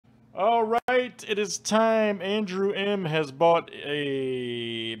All right, it is time. Andrew M. has bought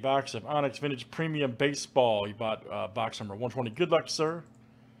a box of Onyx Vintage Premium Baseball. He bought box number 120. Good luck, sir.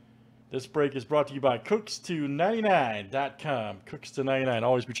 This break is brought to you by Cooks299.com. Cooks299.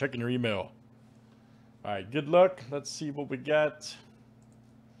 Always be checking your email. All right, good luck. Let's see what we got.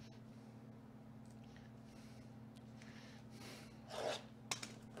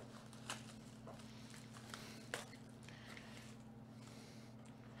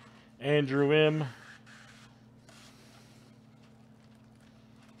 Andrew M.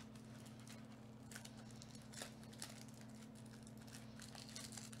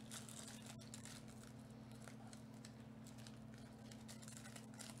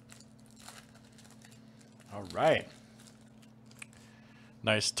 All right.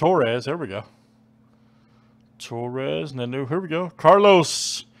 Nice Torres. There we go. Torres. And then here we go.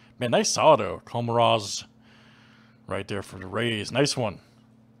 Carlos. Man, nice auto. Comaraz right there for the Rays. Nice one.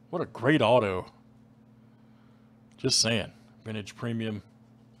 What a great auto. Just saying. Vintage Premium.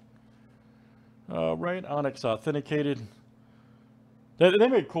 Right. Onyx authenticated. They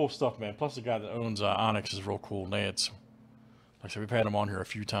make cool stuff, man. Plus the guy that owns Onyx is real cool. Nance. Like I said, we've had him on here a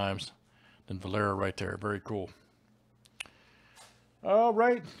few times. Then Valera right there. Very cool. All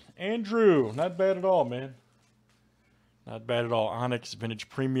right. Andrew. Not bad at all, man. Not bad at all. Onyx Vintage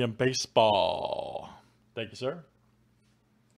Premium Baseball. Thank you, sir.